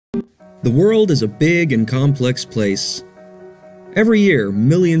The world is a big and complex place. Every year,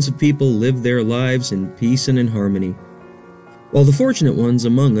 millions of people live their lives in peace and in harmony. While the fortunate ones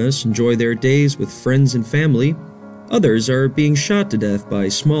among us enjoy their days with friends and family, others are being shot to death by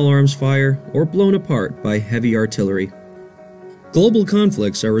small arms fire or blown apart by heavy artillery. Global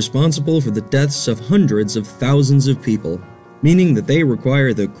conflicts are responsible for the deaths of hundreds of thousands of people, meaning that they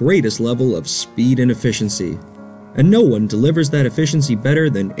require the greatest level of speed and efficiency. And no one delivers that efficiency better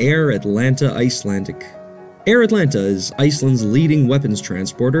than Air Atlanta Icelandic. Air Atlanta is Iceland's leading weapons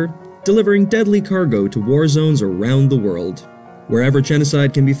transporter, delivering deadly cargo to war zones around the world. Wherever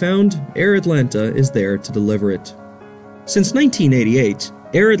genocide can be found, Air Atlanta is there to deliver it. Since 1988,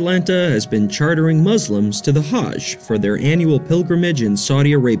 Air Atlanta has been chartering Muslims to the Hajj for their annual pilgrimage in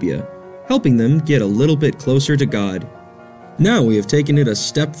Saudi Arabia, helping them get a little bit closer to God. Now we have taken it a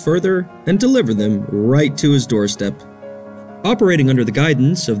step further and deliver them right to his doorstep. Operating under the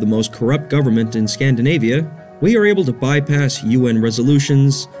guidance of the most corrupt government in Scandinavia, we are able to bypass UN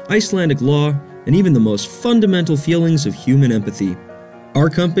resolutions, Icelandic law, and even the most fundamental feelings of human empathy. Our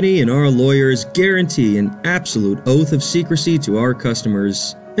company and our lawyers guarantee an absolute oath of secrecy to our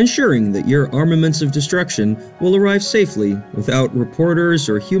customers, ensuring that your armaments of destruction will arrive safely without reporters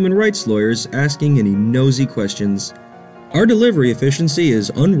or human rights lawyers asking any nosy questions. Our delivery efficiency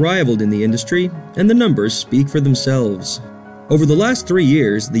is unrivaled in the industry, and the numbers speak for themselves. Over the last 3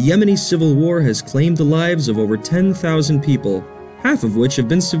 years, the Yemeni civil war has claimed the lives of over 10,000 people, half of which have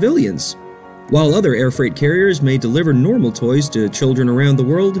been civilians. While other air freight carriers may deliver normal toys to children around the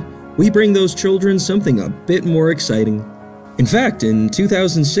world, we bring those children something a bit more exciting. In fact, in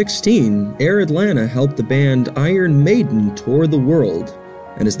 2016, Air Atlanta helped the band Iron Maiden tour the world,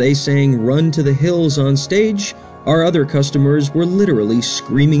 and as they sang "Run to the Hills" on stage, our other customers were literally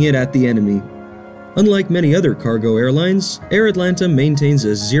screaming it at the enemy. Unlike many other cargo airlines, Air Atlanta maintains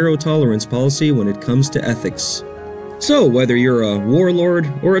a zero-tolerance policy when it comes to ethics. So, whether you're a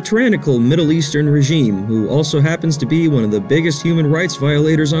warlord or a tyrannical Middle Eastern regime who also happens to be one of the biggest human rights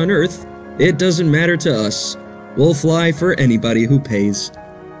violators on Earth, it doesn't matter to us. We'll fly for anybody who pays.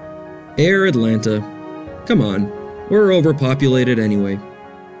 Air Atlanta. Come on, we're overpopulated anyway.